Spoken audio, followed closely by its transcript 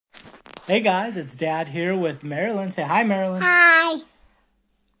Hey guys, it's Dad here with Marilyn. Say hi, Marilyn. Hi.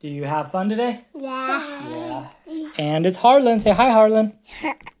 Do you have fun today? Yeah. And it's Harlan. Say hi, Harlan.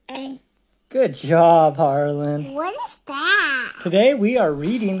 Good job, Harlan. What is that? Today we are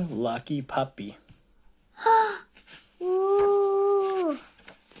reading Lucky Puppy. Ooh.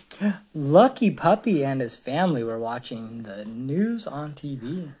 Lucky Puppy and his family were watching the news on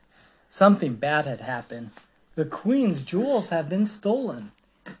TV. Something bad had happened. The Queen's jewels had been stolen,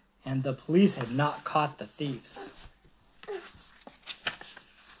 and the police had not caught the thieves.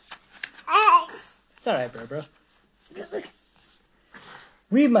 It's all right, bro.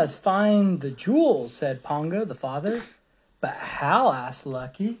 We must find the jewels, said Pongo, the father. But how, asked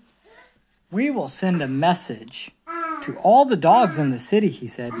Lucky. We will send a message to all the dogs in the city, he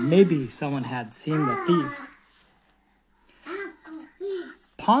said. Maybe someone had seen the thieves.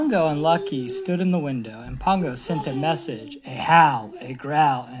 Pongo and Lucky stood in the window, and Pongo sent a message, a howl, a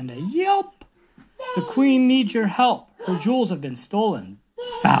growl, and a yelp. The Queen needs your help. Her jewels have been stolen.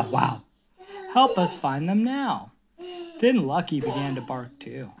 Bow wow. Help us find them now. Then Lucky began to bark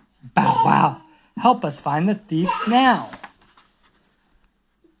too. Bow wow. Help us find the thieves now.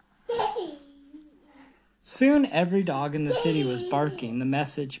 Soon every dog in the city was barking. The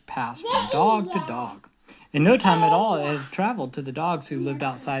message passed from dog to dog. In no time at all, it had traveled to the dogs who lived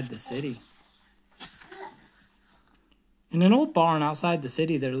outside the city. In an old barn outside the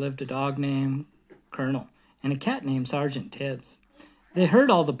city, there lived a dog named Colonel and a cat named Sergeant Tibbs. They heard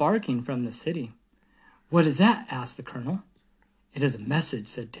all the barking from the city. What is that? Asked the Colonel. It is a message,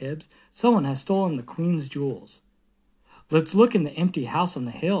 said Tibbs. Someone has stolen the Queen's jewels. Let's look in the empty house on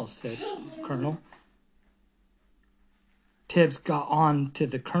the hill, said Colonel. Tibbs got on to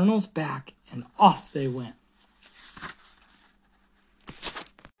the Colonel's back, and off they went.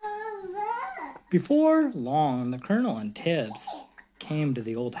 Before long, the Colonel and Tibbs came to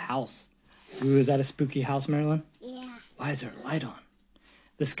the old house. Ooh, is that a spooky house, Marilyn? Yeah. Why is there a light on?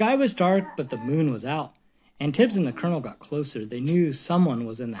 The sky was dark, but the moon was out. And Tibbs and the Colonel got closer. They knew someone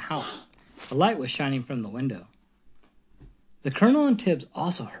was in the house. A light was shining from the window. The Colonel and Tibbs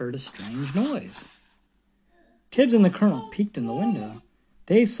also heard a strange noise. Tibbs and the Colonel peeked in the window.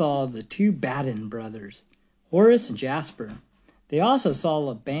 They saw the two Baden brothers, Horace and Jasper. They also saw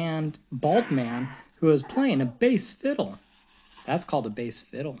a bald man who was playing a bass fiddle. That's called a bass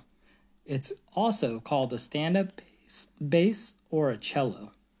fiddle. It's also called a stand-up bass or a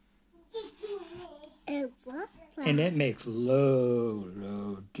cello. And it makes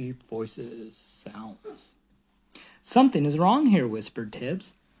low, deep sounds. Something is wrong here, whispered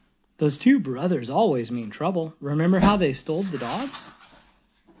Tibbs. Those two brothers always mean trouble. Remember how they stole the dogs?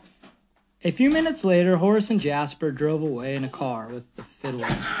 A few minutes later, Horace and Jasper drove away in a car with the fiddler.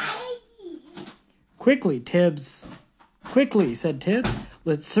 Quickly, said Tibbs.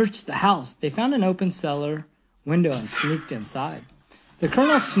 Let's search the house. They found an open cellar window and sneaked inside. The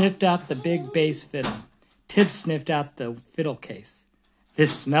Colonel sniffed out the big bass fiddle. Tibbs sniffed out the fiddle case.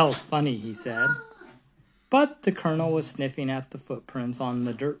 This smells funny, he said. But the Colonel was sniffing at the footprints on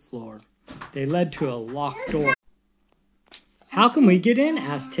the dirt floor. They led to a locked door. How can we get in?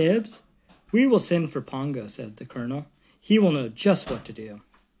 Asked Tibbs. We will send for Pongo, said the Colonel. He will know just what to do.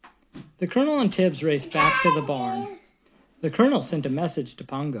 The Colonel and Tibbs raced back to the barn. The Colonel sent a message to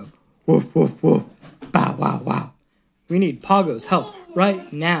Pongo. Woof, woof, woof. Bow, wow, wow. We need Pongo's help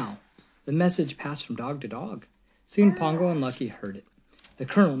right now. The message passed from dog to dog. Soon Pongo and Lucky heard it. The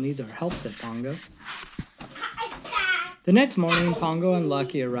Colonel needs our help, said Pongo. The next morning, Pongo and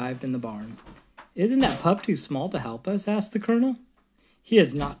Lucky arrived in the barn. Isn't that pup too small to help us? Asked the Colonel. He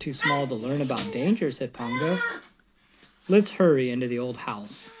is not too small to learn about danger, said Pongo. Let's hurry into the old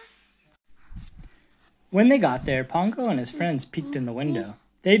house. When they got there, Pongo and his friends peeked in the window.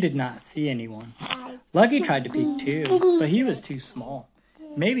 They did not see anyone. Lucky tried to peek too, but he was too small.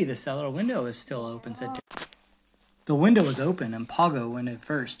 Maybe the cellar window is still open, said Tibbs. The window was open and Pongo went in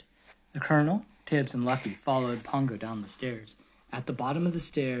first. The Colonel, Tibbs, and Lucky followed Pongo down the stairs. At the bottom of the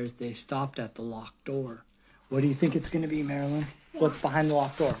stairs, they stopped at the locked door. What do you think it's going to be, Marilyn? Yeah. What's behind the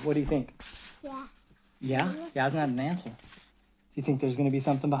locked door? What do you think? Yeah. Yeah? Yeah, that's not an answer. Do you think there's going to be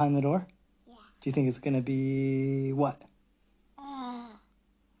something behind the door? Yeah. Do you think it's going to be what?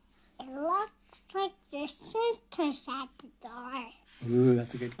 It looks like there's sensors at the door. Ooh,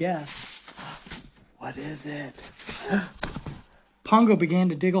 that's a good guess. What is it? Pongo began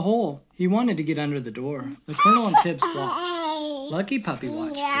to dig a hole. He wanted to get under the door. The Colonel and Tibbs watched. Lucky Puppy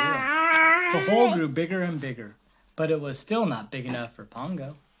watched too. The hole grew bigger and bigger, but it was still not big enough for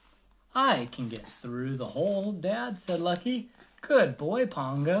Pongo. I can get through the hole, Dad, said Lucky. Good boy,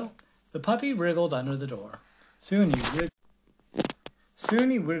 Pongo. The puppy wriggled under the door. Soon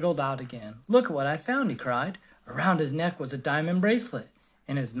Soon he wriggled out again. "Look at what I found," he cried. Around his neck was a diamond bracelet.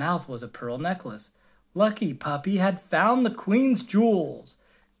 In his mouth was a pearl necklace. Lucky Puppy had found the Queen's jewels.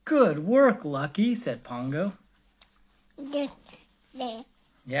 "Good work, Lucky," said Pongo. Yeah,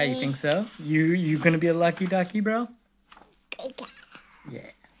 you think so? You gonna be a lucky ducky, bro?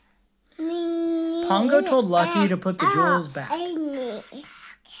 Yeah. Pongo told Lucky to put the jewels back.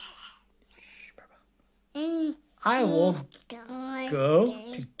 "I will go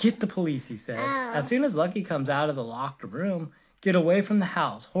to get the police," he said. "As soon as Lucky comes out of the locked room, get away from the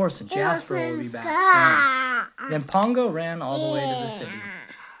house. Horse and Jasper will be back soon." Then Pongo ran all the way to the city.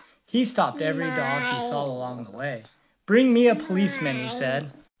 He stopped every dog he saw along the way. "Bring me a policeman," he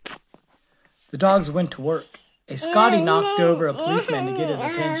said. The dogs went to work. A Scotty knocked over a policeman to get his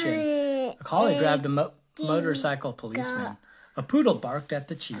attention. A collie grabbed a motorcycle policeman. A poodle barked at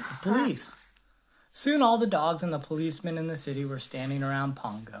the chief of police. Soon all the dogs and the policemen in the city were standing around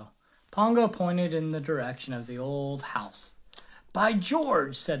Pongo. Pongo pointed in the direction of the old house. "By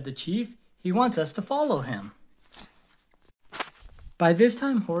George," said the chief, "he wants us to follow him." By this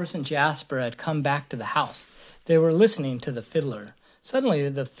time, Horace and Jasper had come back to the house. They were listening to the fiddler. Suddenly,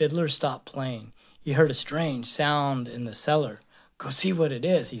 the fiddler stopped playing. He heard a strange sound in the cellar. "Go see what it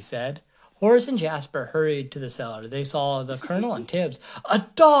is," he said. Horace and Jasper hurried to the cellar. They saw the Colonel and Tibbs. "A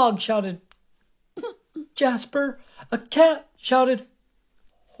dog!" shouted Jasper. "A cat!" shouted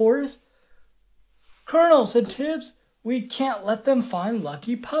Horace. "Colonel," said Tibbs, "we can't let them find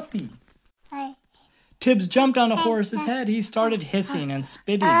Lucky Puppy." Tibbs jumped on Horace's head. He started hissing and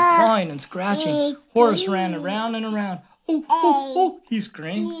spitting, clawing and scratching. Horace ran around and around. "Oh, oh, oh," he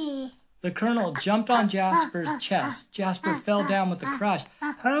screamed. The Colonel jumped on Jasper's chest. Jasper fell down with a crash.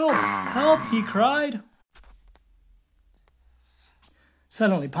 "Help! Help!" he cried.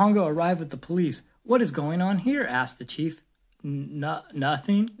 Suddenly, Pongo arrived with the police. "What is going on here?" asked the chief.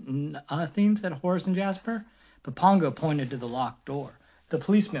 Nothing, said Horace and Jasper. But Pongo pointed to the locked door. The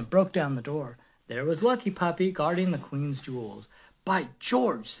policeman broke down the door. There was Lucky Puppy guarding the Queen's jewels. "By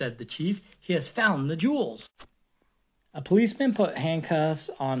George," said the chief, "he has found the jewels." A policeman put handcuffs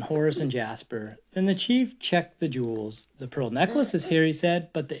on Horace and Jasper. Then the chief checked the jewels. "The pearl necklace is here," he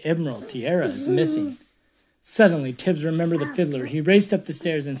said, "but the emerald tiara is missing." Suddenly, Tibbs remembered the fiddler. He raced up the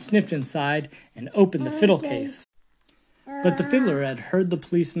stairs and sniffed inside and opened the fiddle case. But the fiddler had heard the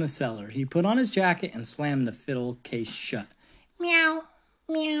police in the cellar. He put on his jacket and slammed the fiddle case shut. "Meow,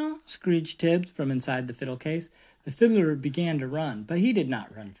 meow," screeched Tibbs from inside the fiddle case. The fiddler began to run, but he did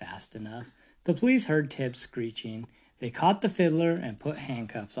not run fast enough. The police heard Tibbs screeching. They caught the fiddler and put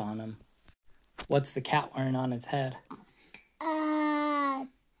handcuffs on him. What's the cat wearing on its head? Is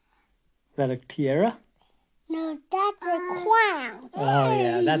that a tiara? No, that's a crown. Oh,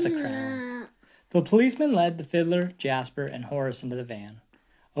 yeah, that's a crown. The policeman led the fiddler, Jasper, and Horace into the van.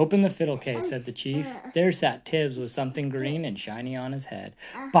 "Open the fiddle case," said the chief. There sat Tibbs with something green and shiny on his head.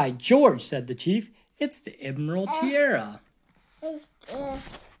 "By George," said the chief, "it's the emerald tiara."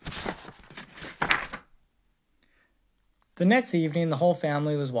 The next evening, the whole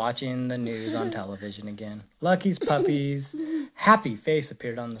family was watching the news on television again. Lucky's puppy's happy face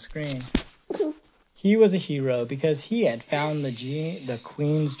appeared on the screen. He was a hero because he had found the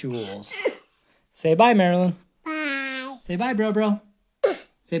Queen's jewels. Say bye, Marilyn. Bye. Say bye, bro.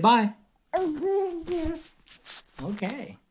 Say bye. Okay.